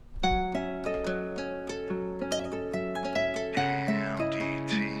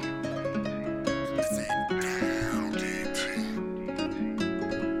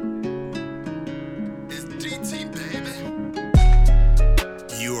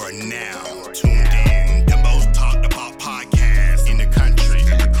are now tuned in. The most talked about podcast in the country.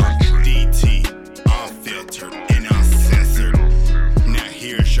 DT, unfiltered and uncensored. Now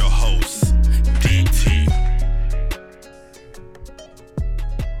here's your host, DT.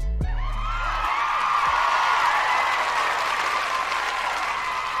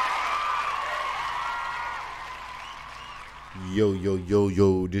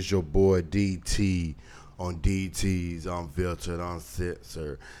 Yo, this your boy DT on DT's Unfiltered,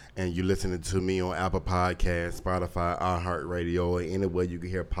 Uncensored. And you're listening to me on Apple Podcasts, Spotify, iHeartRadio, or anywhere you can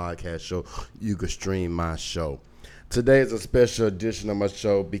hear a podcast show, you can stream my show. Today is a special edition of my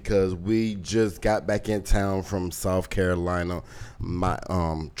show because we just got back in town from South Carolina. My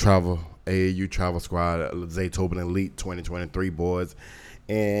AAU travel squad, Zaytoven Elite 2023 boys.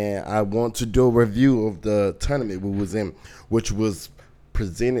 And I want to do a review of the tournament we was in, which was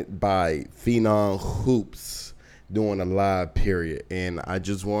presented by Phenom Hoops during a live period. And I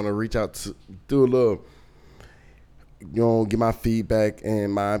just want to reach out to do a little, get my feedback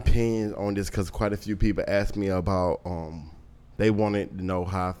and my opinions on this because quite a few people asked me about, they wanted to know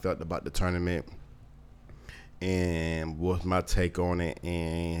how I felt about the tournament and what's my take on it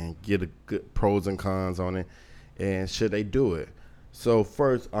and get a good pros and cons on it and should they do it. So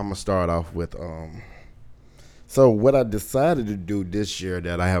first, I'm going to start off with, so what I decided to do this year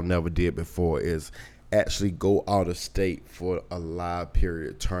that I have never did before is actually go out of state for a live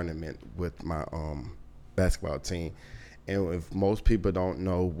period tournament with my basketball team. And if most people don't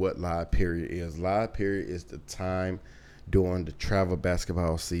know what live period is the time during the travel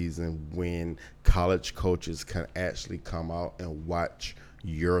basketball season when college coaches can actually come out and watch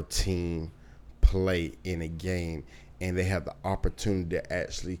your team play in a game. And they have the opportunity to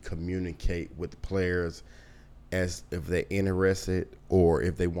actually communicate with players as if they're interested or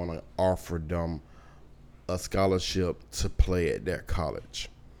if they want to offer them a scholarship to play at their college.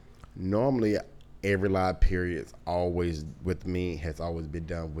 Normally, every live period has always been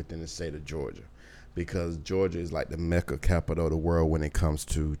done within the state of Georgia because Georgia is like the mecca capital of the world when it comes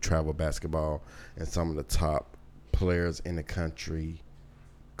to travel basketball, and some of the top players in the country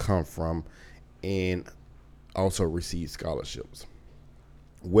come from and also receive scholarships.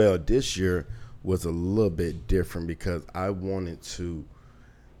 Well, this year was a little bit different because I wanted to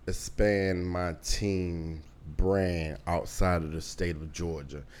expand my team brand outside of the state of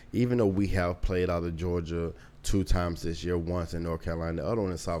Georgia. Even though we have played out of Georgia 2 times this year, once in North Carolina, the other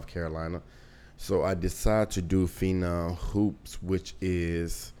one in South Carolina. So I decided to do Phenom Hoops, which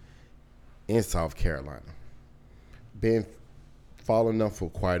is in South Carolina. Been following them for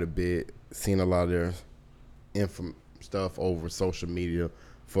quite a bit, seen a lot of their stuff over social media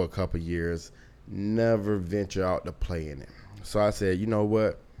for a couple years, never venture out to play in it. So I said, you know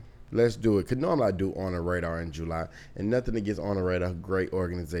what, let's do it. Because normally I do On the Radar in July, and nothing against On the Radar, great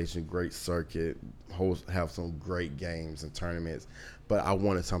organization, great circuit, have some great games and tournaments, but I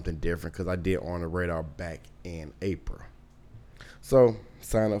wanted something different because I did On the Radar back in April. So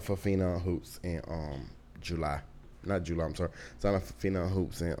sign up for Phenom Hoops in sign up for Phenom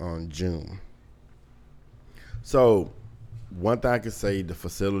Hoops in June. So, one thing I can say, the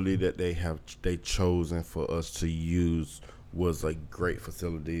facility that they chosen for us to use was a great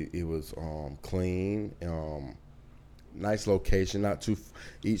facility. It was clean, nice location.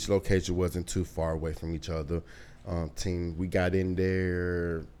 Each location wasn't too far away from each other. We got in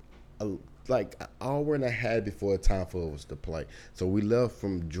there like an hour and a half before time for us to play. So we left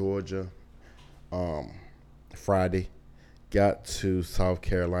from Georgia Friday, got to South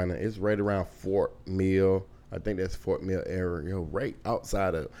Carolina. It's right around Fort Mill. I think that's Fort Mill area, right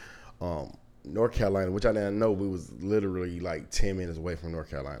outside of North Carolina, which I didn't know we was literally like 10 minutes away from North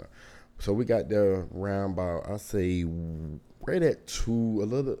Carolina. So we got there around about, I say, right at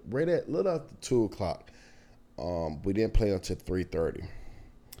little after 2 o'clock. We didn't play until 3:30.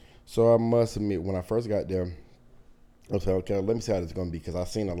 So I must admit, when I first got there, I was like, okay, let me see how this is gonna be, because I've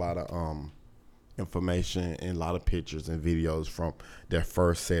seen a lot of information and a lot of pictures and videos from their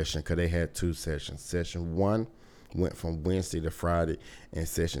first session, because they had 2 sessions. Session 1 went from Wednesday to Friday, and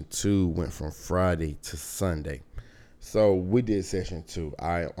session 2 went from Friday to Sunday. So we did session 2.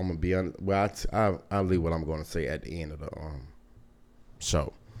 I'm gonna be honest. Well, I'll leave what I'm gonna say at the end of the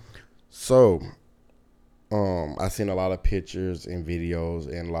show. So I seen a lot of pictures and videos,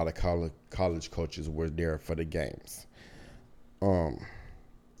 and a lot of college coaches were there for the games.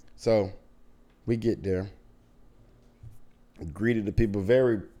 So we get there, greeted the people,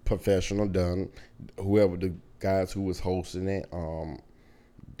 very professional, done. Whoever the guys who was hosting it,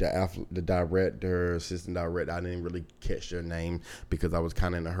 the director, assistant director, I didn't really catch their name because I was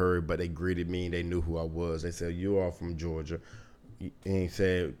kind of in a hurry, but they greeted me. They knew who I was. They said, "You are from Georgia. and he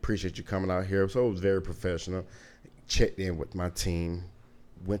said, appreciate you coming out here. So it was very professional. Checked in with my team,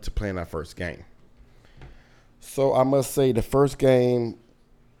 went to playing our first game. So I must say the first game,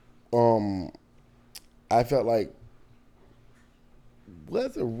 I felt like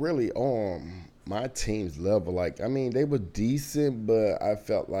wasn't really on my team's level. Like, I mean, they were decent, but I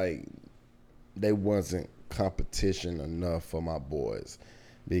felt like they wasn't competition enough for my boys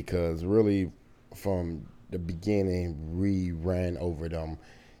because really from the beginning we ran over them,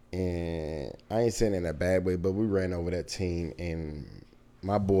 and I ain't saying it in a bad way, but we ran over that team, and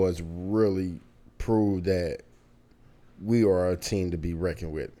my boys really proved that we are a team to be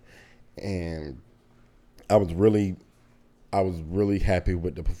reckoned with. And I was really happy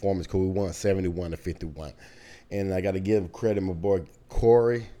with the performance because we won 71-51. And I got to give credit to my boy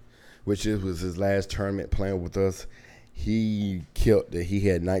Corey, which was his last tournament playing with us. He killed it. He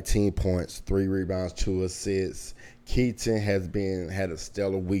had 19 points, 3 rebounds, 2 assists. Keaton had a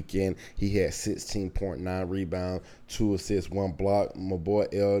stellar weekend. He had 16.9 rebounds, 2 assists, 1 block. My boy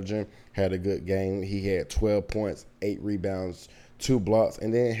Elgin had a good game. He had 12 points, 8 rebounds, 2 blocks.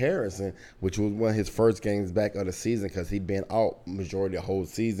 And then Harrison, which was one of his first games back of the season because he'd been out majority of the whole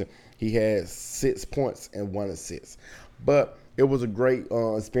season, he had 6 points and 1 assist. But it was a great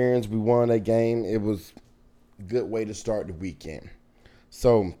experience. We won that game. It was a good way to start the weekend.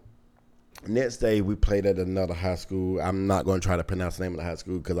 So next day, we played at another high school. I'm not going to try to pronounce the name of the high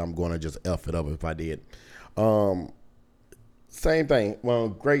school because I'm going to just F it up if I did. Same thing. Well,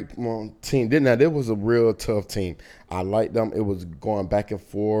 great team. It was a real tough team. I liked them. It was going back and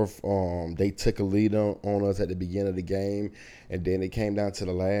forth. They took a lead on us at the beginning of the game, and then it came down to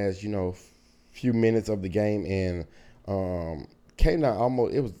the last, few minutes of the game, and came down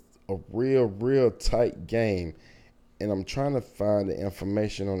almost. It was a real tight game. And I'm trying to find the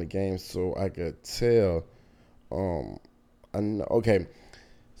information on the game so I could tell. Okay,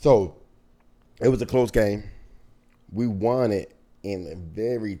 so it was a close game. We won it in a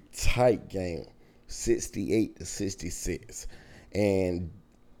very tight game, 68-66. And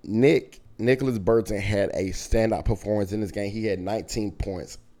Nicholas Burton had a standout performance in this game. He had 19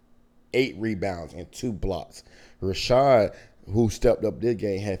 points, 8 rebounds, and 2 blocks. Rashad, who stepped up this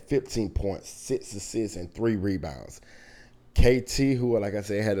game, had 15 points, 6 assists, and 3 rebounds. KT, who, like I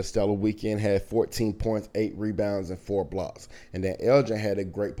said, had a stellar weekend, had 14 points, 8 rebounds, and 4 blocks. And then Elgin had a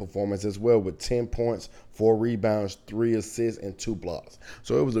great performance as well with 10 points, 4 rebounds, 3 assists, and 2 blocks.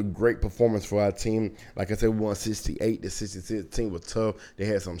 So it was a great performance for our team. Like I said, we won 68-66. The team was tough. They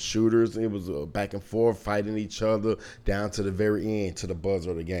had some shooters. It was back and forth, fighting each other down to the very end, to the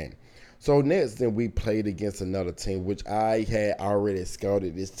buzzer of the game. So next, then we played against another team, which I had already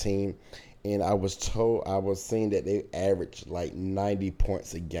scouted this team. And I was seeing that they averaged like 90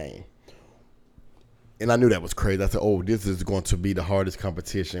 points a game. And I knew that was crazy. I said, this is going to be the hardest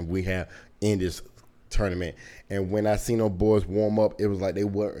competition we have in this tournament. And when I seen those boys warm up, it was like they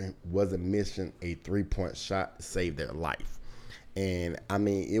wasn't missing a 3-point shot to save their life. And, I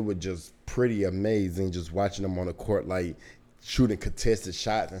mean, it was just pretty amazing just watching them on the court, like shooting contested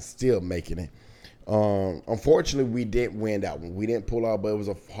shots and still making it. Unfortunately, we didn't win that one. We didn't pull out, but it was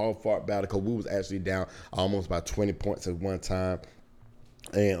a hard-fought battle because we was actually down almost by 20 points at one time.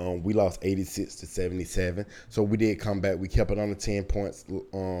 And we lost 86-77. So we did come back. We kept it under 10 points.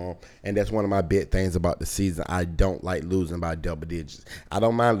 And that's one of my big things about the season. I don't like losing by double digits. I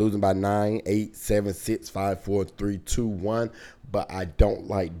don't mind losing by 9, 8, 7, 6, 5, 4, 3, 2, 1. But I don't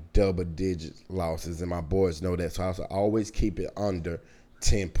like double-digit losses. And my boys know that. So I always keep it under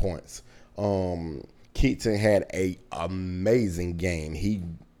 10 points. Keaton had an amazing game. He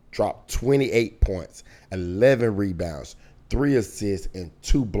dropped 28 points, 11 rebounds, 3 assists, and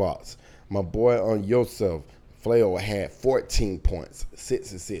 2 blocks. My boy on Yosef Flail had 14 points,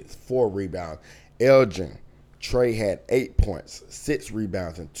 6 assists, 4 rebounds. Elgin Trey had 8 points, 6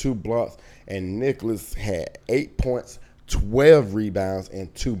 rebounds, and 2 blocks. And Nicholas had 8 points, 12 rebounds,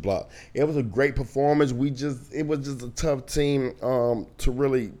 and 2 blocks. It was a great performance. It was just a tough team to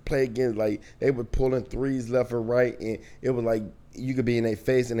really play against. Like, they were pulling threes left and right, and it was like you could be in their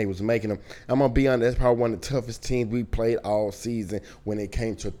face, and they was making them. I'm gonna be honest, that's probably one of the toughest teams we played all season when it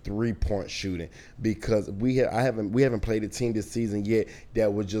came to 3-point shooting, because we haven't played a team this season yet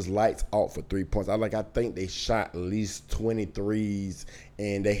that was just lights out for 3 points. I think they shot at least 23s,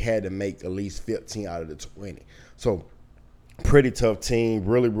 and they had to make at least 15 out of the 20. So pretty tough team.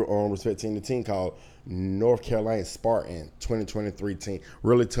 Really respecting the team called North Carolina Spartan 2023 team.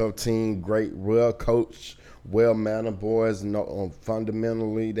 Really tough team. Great, well coached, well mannered boys. No,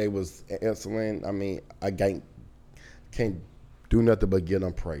 fundamentally they was excellent. I mean, I can't do nothing but give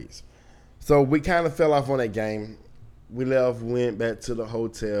them praise. So we kind of fell off on that game. we left, went back to the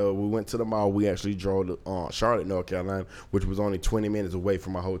hotel. We went to the mall. We actually drove to Charlotte, North Carolina, which was only 20 minutes away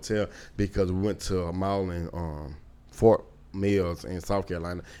from my hotel because we went to a mall in Fort Mills in South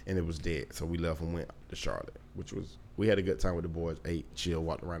Carolina, and it was dead. So we left and went to Charlotte, we had a good time with the boys, ate, chill,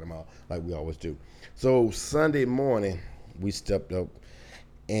 walked around the mall like we always do. So Sunday morning, we stepped up,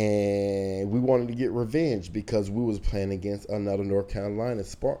 and we wanted to get revenge because we was playing against another North Carolina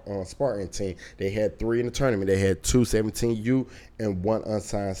Spartan team. They had 3 in the tournament. They had 2 17U and 1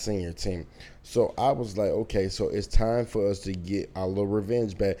 unsigned senior team. So I was like, okay, so it's time for us to get our little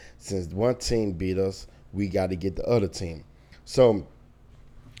revenge back. Since one team beat us, we got to get the other team. So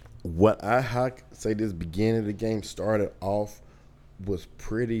what I say this beginning of the game started off was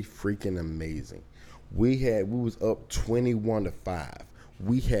pretty freaking amazing. We was up 21-5.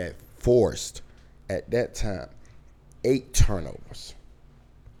 We had forced, at that time, 8 turnovers.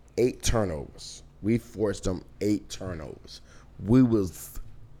 8 turnovers. We forced them 8 turnovers.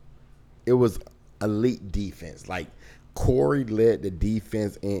 It was elite defense. Like, Corey led the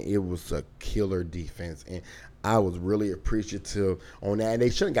defense, and it was a killer defense. And I was really appreciative on that. And they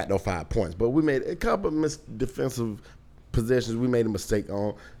shouldn't got no 5 points, but we made a couple of defensive possessions. We made a mistake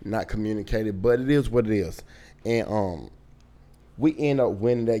on, not communicated, but it is what it is. And we end up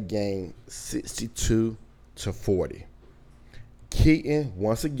winning that game 62-40. Keaton,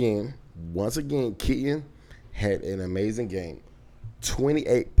 once again, Keaton had an amazing game.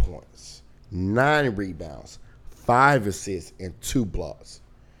 28 points, 9 rebounds, 5 assists, and 2 blocks.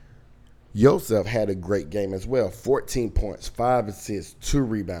 Yosef had a great game as well. 14 points, 5 assists, 2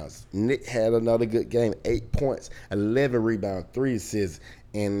 rebounds. Nick had another good game, 8 points, 11 rebounds, 3 assists.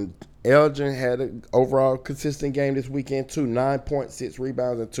 And Elgin had an overall consistent game this weekend too. 9 points, 6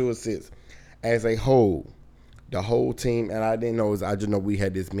 rebounds, and 2 assists. As a whole, the whole team, and I just know we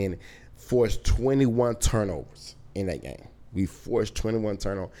had this many, forced 21 turnovers in that game. We forced 21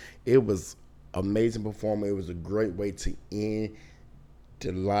 turnovers. It was amazing performance. It was a great way to end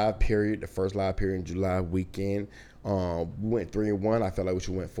the first live period in July weekend. We went 3-1. I felt like we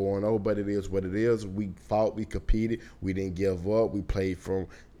should went 4-0, but it is what it is. We fought, we competed, we didn't give up. We played from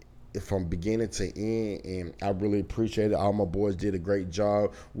beginning to end, and I really appreciate it. All my boys did a great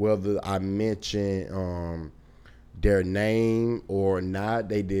job. Whether I mention their name or not,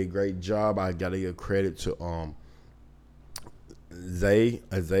 they did a great job. I got to give credit to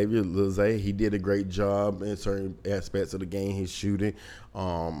Lil Zay, he did a great job in certain aspects of the game. He's shooting.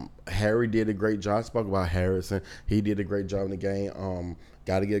 Harry did a great job. I spoke about Harrison. He did a great job in the game.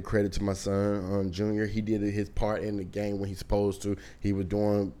 Got to give credit to my son, Junior. He did his part in the game when he's supposed to. He was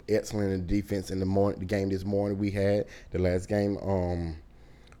doing excellent in defense in the game this morning we had, the last game.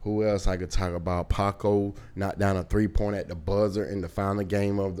 Who else I could talk about? Paco knocked down a 3-pointer at the buzzer in the final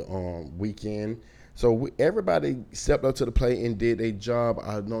game of the weekend. So everybody stepped up to the plate and did a job.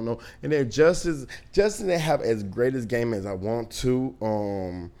 I don't know. And then Justin didn't have as great a game as I want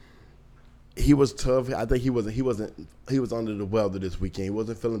to. He was tough. I think he was under the weather this weekend. He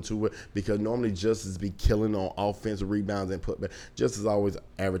wasn't feeling too well because normally Justice be killing on offensive rebounds and putback. Justice always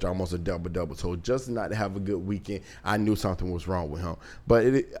average almost a double-double. So Justin not to have a good weekend, I knew something was wrong with him. But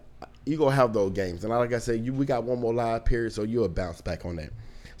you gonna have those games. And like I said, we got one more live period, so you'll bounce back on that.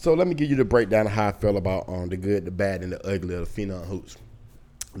 So let me give you the breakdown of how I felt about the good, the bad, and the ugly of the Phenom Hoops.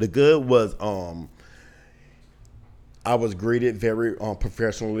 The good was I was greeted very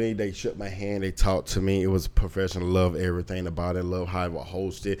professionally. They shook my hand. They talked to me. It was professional. Love everything about it. Love how it was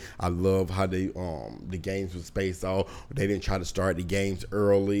hosted. I love how they the games were spaced out. They didn't try to start the games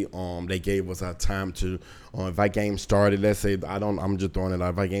early. They gave us our time to if our game started, let's say I'm just throwing it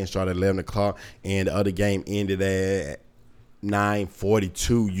out. If our game started at 11 o'clock and the other game ended at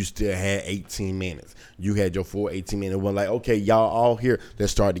 9:42, you still had 18 minutes. You had your full 18 minutes. One like, okay, y'all all here,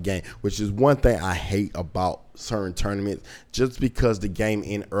 let's start the game, which is one thing I hate about certain tournaments. Just because the game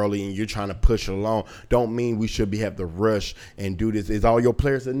end early and you're trying to push along don't mean we should have to rush and do this. Is all your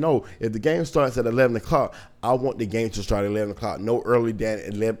players that no, if the game starts at 11 o'clock, I want the game to start at 11 o'clock, no early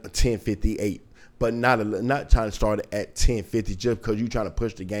than 10:58. But not trying to start it at 10:50 just because you're trying to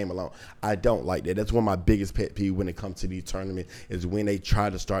push the game along. I don't like that. That's one of my biggest pet peeves when it comes to these tournaments is when they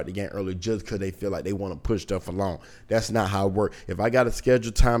try to start the game early just because they feel like they want to push stuff along. That's not how it works. If I got a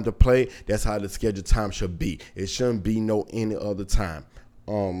scheduled time to play, that's how the scheduled time should be. It shouldn't be no any other time.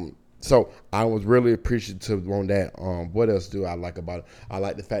 So I was really appreciative on that. What else do I like about it? I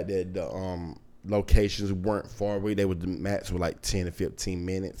like the fact that the locations weren't far away. They were the match were like 10 to 15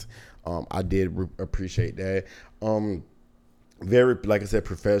 minutes. I did appreciate that. Very, like I said,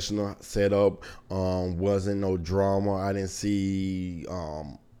 professional setup. Wasn't no drama. I didn't see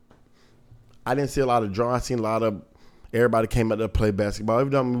a lot of drama. I seen a lot of Everybody came out to play basketball.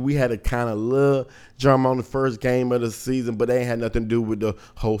 Even though we had a kind of little drama on the first game of the season, but they ain't had nothing to do with the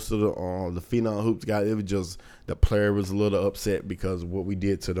host of the Phenom Hoops guy. It was just the player was a little upset because of what we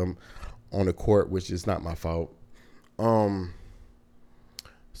did to them on the court, which is not my fault.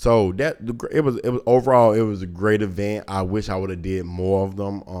 So it was overall it was a great event. I wish I would have did more of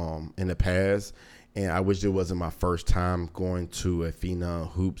them in the past, and I wish it wasn't my first time going to a Phenom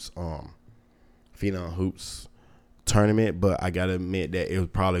Hoops tournament. But I gotta admit that it was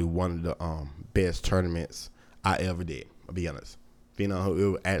probably one of the best tournaments I ever did. I'll be honest. Phenom Hoops, it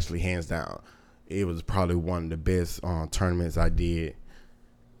was actually hands down. It was probably one of the best tournaments I did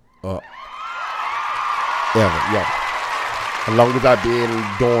ever. Yeah. As long as I've been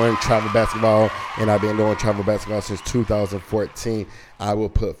doing travel basketball, and I've been doing travel basketball since 2014, I will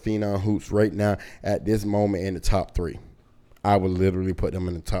put Phenom Hoops right now at this moment in the top 3. I would literally put them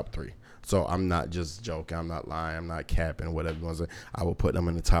in the top 3. So I'm not just joking. I'm not lying. I'm not capping, whatever you want to say. I will put them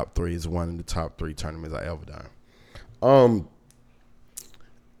in the top 3. It's one of the top 3 tournaments I ever done.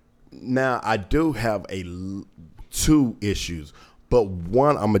 Now, I do have 2 issues, but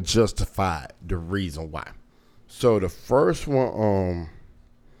one I'm going to justify the reason why. So the first one,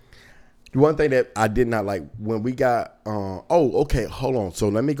 the one thing that I did not like when we got, okay, hold on. So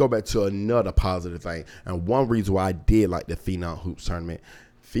let me go back to another positive thing. And one reason why I did like the Phenom Hoops tournament.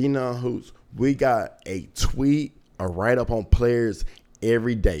 Phenom Hoops, we got a tweet, a write-up on players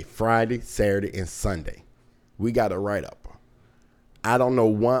every day, Friday, Saturday, and Sunday. We got a write-up. I don't know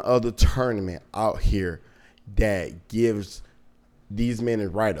one other tournament out here that gives these many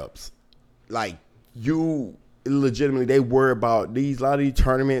write-ups. Like, you legitimately, they worry about a lot of these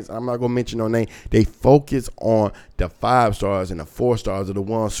tournaments. I'm not gonna mention no name. They focus on the 5 stars and the 4 stars are the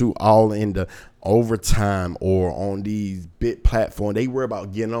ones who all in the overtime or on these big platforms. They worry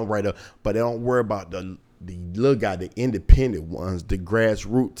about getting on right up, but they don't worry about the little guy, the independent ones, the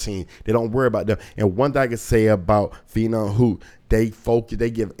grassroots team. They don't worry about them. And one thing I can say about Phenom Hoop, they focus.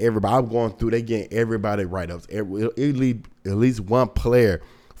 They give everybody. I'm going through. They getting everybody write ups. At least one player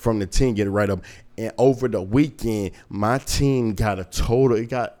from the team get a write up. And over the weekend, my team got a total. It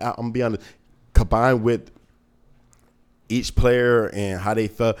got, I'm gonna be honest, combined with each player and how they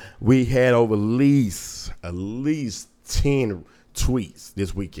felt, we had over at least 10 tweets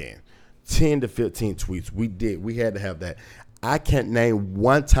this weekend. 10 to 15 tweets. We had to have that. I can't name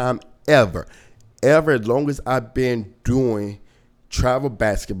one time ever, as long as I've been doing travel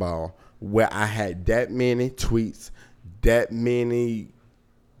basketball, where I had that many tweets, that many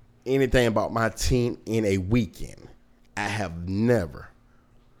anything about my team in a weekend. I have never,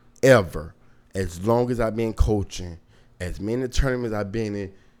 ever, as long as I've been coaching, as many tournaments I've been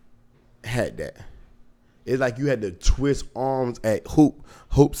in, had that. It's like you had to twist arms at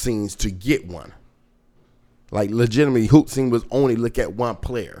hoop scenes to get one. Like legitimately, hoop scene was only look at one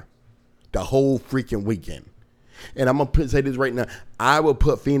player the whole freaking weekend. And I'm gonna say this right now. I will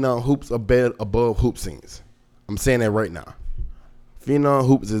put Phenom Hoops above hoop scenes. I'm saying that right now. Phenom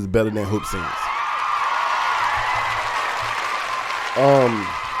Hoops is better than hoop scenes.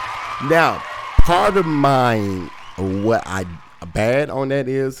 Now, part of mine, what I bad on that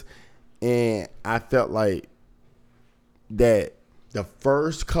is, and I felt like that the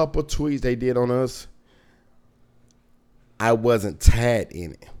first couple tweets they did on us, I wasn't tagged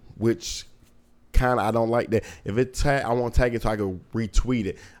in it, which kind of I don't like that. If it tag, I want to tag it so I can retweet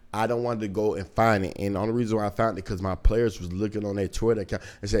it. I don't want to go and find it. And the only reason why I found it because my players was looking on their Twitter account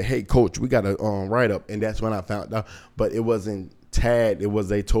and said, "Hey, coach, we got a write up," and that's when I found out. But it wasn't tagged. It was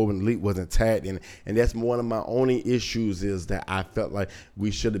they told me the leak wasn't tagged in it. And that's one of my only issues is that I felt like we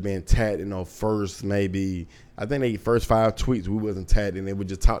should have been tagged in the first maybe. I think the first 5 tweets we wasn't tagged in. They would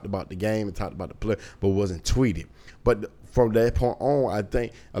just talked about the game and talked about the play, but wasn't tweeted. But from that point on, I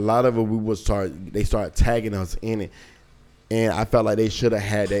think a lot of it they started tagging us in it. And I felt like they should have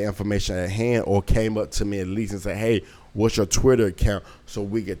had that information at hand or came up to me at least and said, "Hey, what's your Twitter account so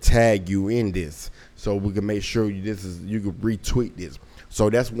we could tag you in this, so we can make sure you can retweet this." So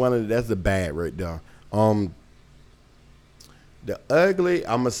that's the bad right there. The ugly,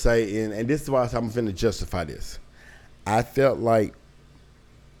 I'm gonna say, and this is why I'm finna justify this. I felt like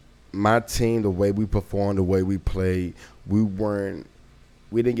my team, the way we performed, the way we played, we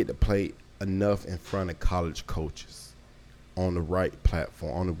didn't get to play enough in front of college coaches. On the right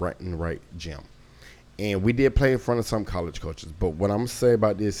platform, in the right gym. And we did play in front of some college coaches. But what I'm going to say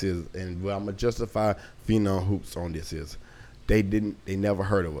about this is, and what I'm going to justify Phenom Hoops on this is, they never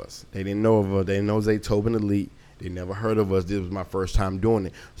heard of us. They didn't know of us. They didn't know Zaytoven Elite. They never heard of us. This was my first time doing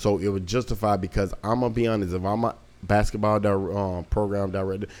it. So it was justified because I'm going to be honest, if I'm a basketball program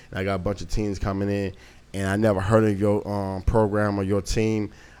director and I got a bunch of teams coming in and I never heard of your program or your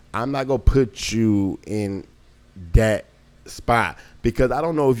team, I'm not gonna put you in that spot because I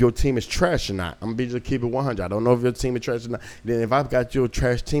don't know if your team is trash or not. I'm gonna be just keep it 100. I don't know if your team is trash or not. Then if I've got your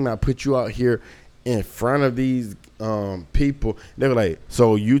trash team, I put you out here in front of these people. They're like,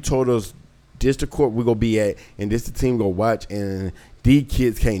 so you told us this the court we're gonna be at, and this the team gonna watch, and these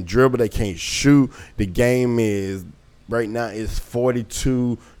kids can't dribble, they can't shoot. The game is right now is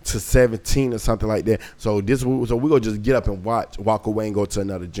 42-17 or something like that. So we're gonna just get up and walk away and go to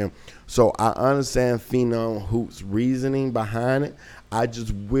another gym. So I understand Phenom Hoops' reasoning behind it. I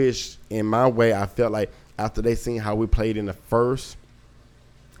just wish, in my way, I felt like after they seen how we played in the first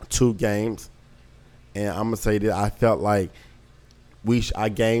 2 games, and I'm gonna say that I felt like they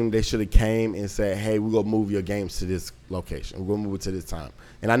should have came and said, hey, we're going to move your games to this location. We're going to move it to this time.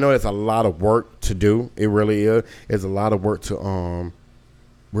 And I know it's a lot of work to do. It really is. It's a lot of work to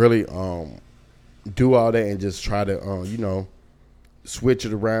really do all that and just try to, switch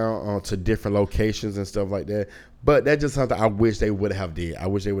it around to different locations and stuff like that. But that's just something I wish they would have did. I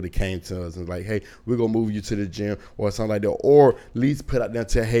wish they would have came to us and like, hey, we're going to move you to the gym or something like that. Or at least put out there and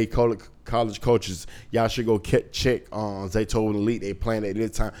tell, hey, college coaches, y'all should go check Zaytoven Elite. They playing at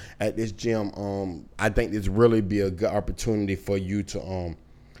this time at this gym. I think this really be a good opportunity for you to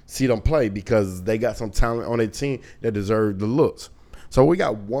see them play because they got some talent on their team that deserve the looks. So we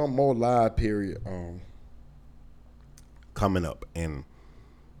got one more live period coming up, and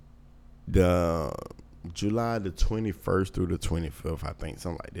the July the 21st through the 25th, I think,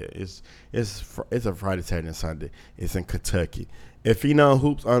 something like that. It's a Friday, Saturday, and Sunday. It's in Kentucky. If Phenom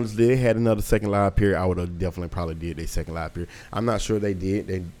Hoops honestly had another second live period, I would have definitely probably did their second live period. I'm not sure they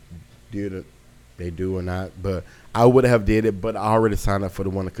did. They do or not, but I would have did it. But I already signed up for the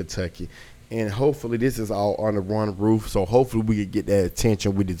one in Kentucky. And hopefully this is all under one roof. So hopefully we could get that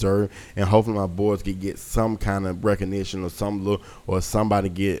attention we deserve. And hopefully my boys could get some kind of recognition or some look or somebody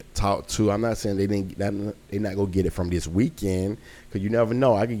get talked to. I'm not saying they're not going to get it from this weekend because you never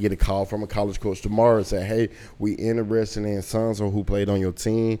know. I could get a call from a college coach tomorrow and say, hey, we interested in so-and-so who played on your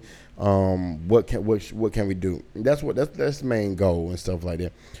team. What can we do? That's the main goal and stuff like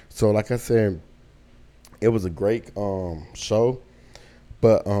that. So like I said, it was a great show.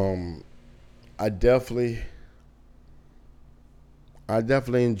 But I definitely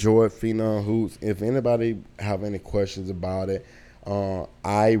enjoyed Phenom Hoops. If anybody have any questions about it,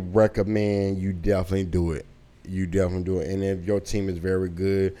 I recommend you definitely do it. You definitely do it. And if your team is very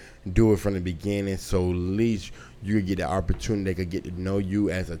good, do it from the beginning so at least you get the opportunity. They could get to know you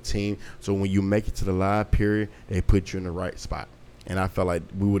as a team. So when you make it to the live period, they put you in the right spot. And I felt like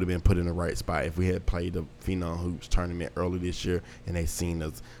we would have been put in the right spot if we had played the Phenom Hoops tournament early this year and they seen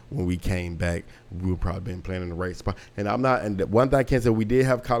us when we came back. We would probably been playing in the right spot. And one thing I can say, we did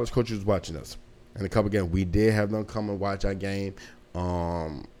have college coaches watching us. In a couple games, we did have them come and watch our game.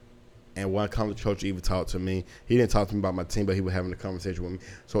 And one college coach even talked to me. He didn't talk to me about my team, but he was having a conversation with me.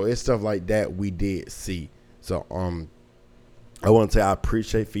 So it's stuff like that we did see. So I want to say I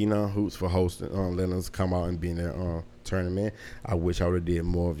appreciate Phenom Hoops for hosting, letting us come out and be in their tournament. I wish I would have did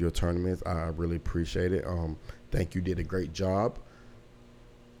more of your tournaments. I really appreciate it. Think you did a great job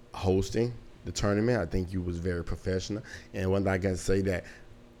hosting the tournament. I think you was very professional. And one thing I can say that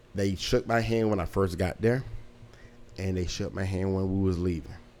they shook my hand when I first got there, and they shook my hand when we was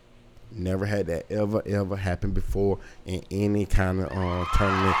leaving. Never had that ever happen before in any kind of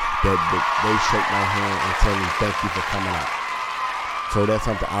tournament that they shake my hand and tell me thank you for coming out. So that's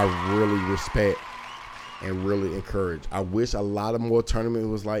something I really respect and really encourage. I wish a lot of more tournaments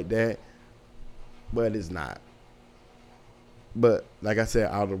was like that, but it's not. But like I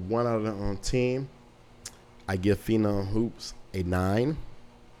said, out of 10, I give Phenom Hoops a 9.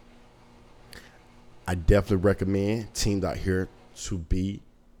 I definitely recommend teams out here to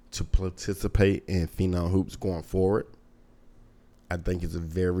participate in Phenom Hoops going forward. I think it's a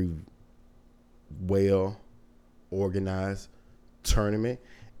very well organized tournament,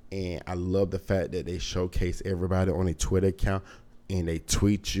 and I love the fact that they showcase everybody on a Twitter account, and they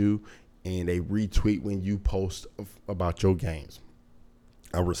tweet you and they retweet when you post about your games.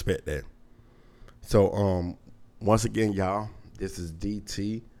 I respect that. So once again, y'all, this is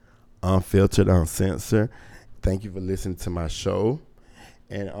DT, Unfiltered, Uncensored. Thank you for listening to my show,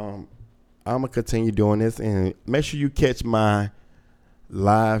 and I'm gonna continue doing this, and make sure you catch my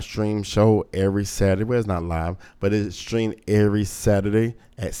live stream show every Saturday. Well, it's not live, but it's streamed every Saturday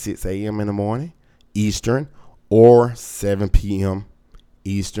at 6 a.m. in the morning Eastern or 7 p.m.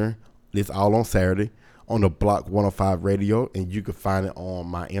 Eastern. It's all on Saturday on the Block 105 Radio, and you can find it on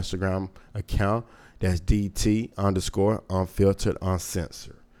my Instagram account. That's DT_Unfiltered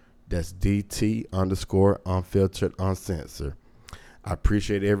Uncensored. That's DT_unfiltered uncensored. I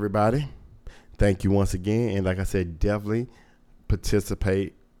appreciate everybody. Thank you once again. And like I said, definitely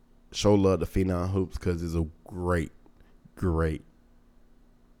participate. Show love to Phenom Hoops because it's a great, great,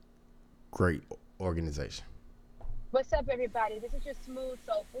 great organization. What's up, everybody? This is your smooth,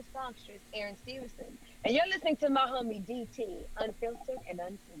 soulful songstress, Aaron Stevenson. And you're listening to my homie DT, Unfiltered and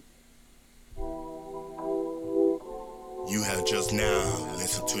Uncensored. You have just now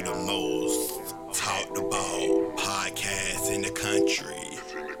listened to the most talked about podcast in the country.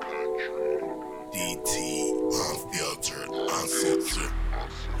 DT, Unfiltered, Uncensored.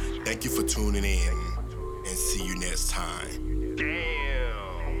 Thank you for tuning in and see you next time. Damn.